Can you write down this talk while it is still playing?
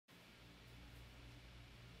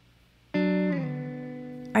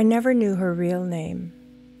I never knew her real name.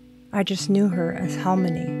 I just knew her as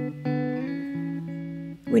Halmoni.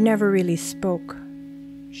 We never really spoke.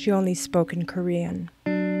 She only spoke in Korean.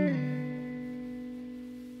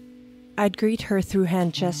 I'd greet her through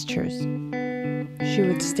hand gestures. She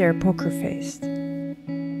would stare poker-faced.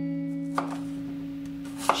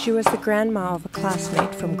 She was the grandma of a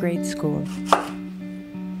classmate from grade school,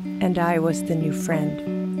 and I was the new friend.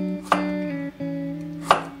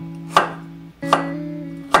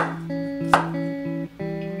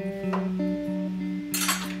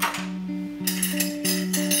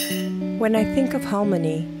 When I think of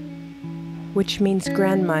Halmoni, which means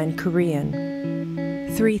grandma in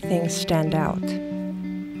Korean, three things stand out.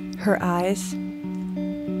 Her eyes,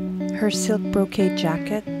 her silk brocade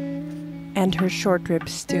jacket, and her short rib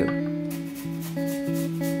stew.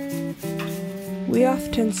 We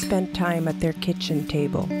often spent time at their kitchen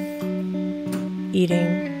table,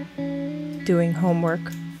 eating, doing homework,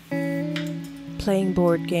 playing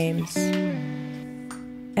board games,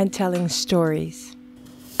 and telling stories.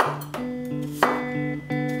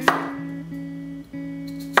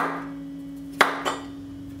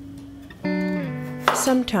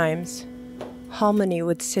 Sometimes, Halmoni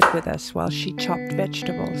would sit with us while she chopped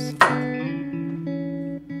vegetables,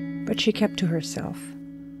 but she kept to herself.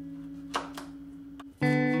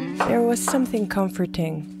 There was something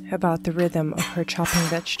comforting about the rhythm of her chopping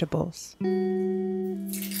vegetables,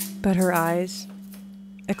 but her eyes,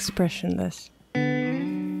 expressionless.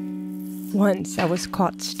 Once I was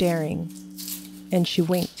caught staring, and she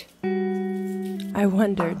winked. I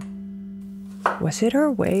wondered, was it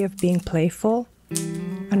her way of being playful?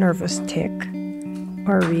 A nervous tick,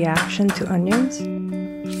 or a reaction to onions?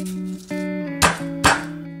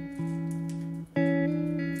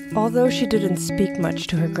 Although she didn't speak much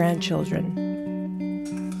to her grandchildren,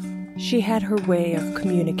 she had her way of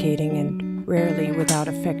communicating and rarely without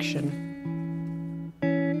affection.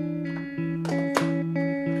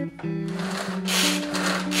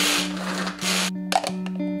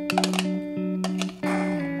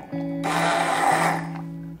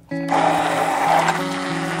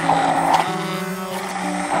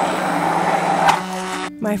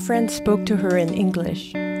 My friend spoke to her in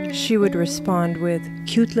English. She would respond with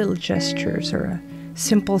cute little gestures or a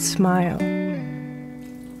simple smile.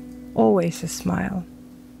 Always a smile.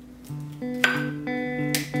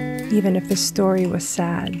 Even if the story was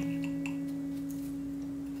sad.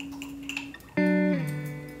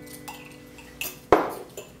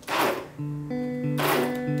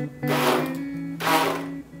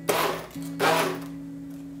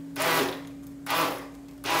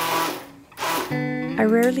 I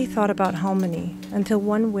rarely thought about Halmoni until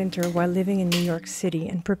one winter while living in New York City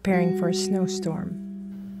and preparing for a snowstorm.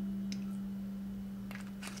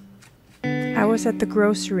 I was at the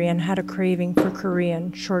grocery and had a craving for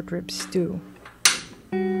Korean short rib stew.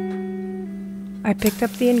 I picked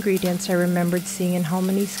up the ingredients I remembered seeing in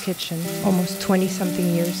Halmoni's kitchen almost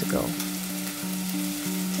 20-something years ago.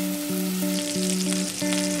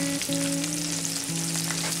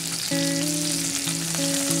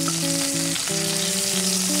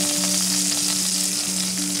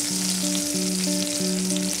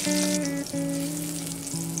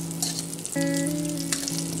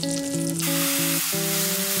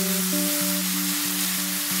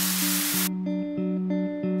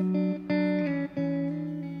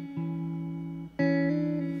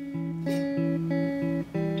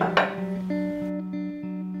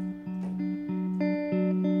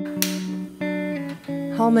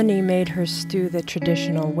 Halmoni made her stew the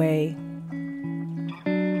traditional way.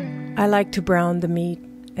 I like to brown the meat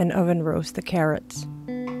and oven roast the carrots.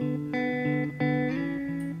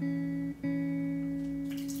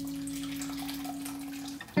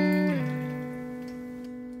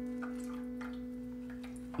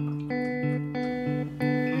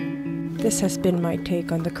 This has been my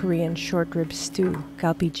take on the Korean short rib stew,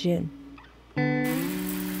 Galbi Jjim.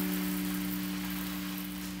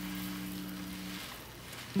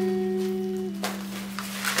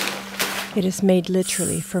 It is made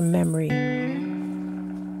literally from memory.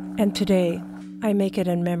 And today, I make it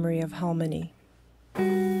in memory of Halmoni.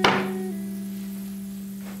 And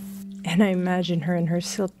I imagine her in her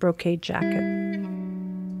silk brocade jacket.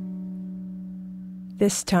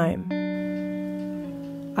 This time,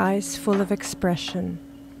 eyes full of expression,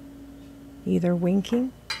 either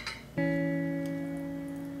winking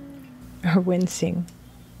or wincing.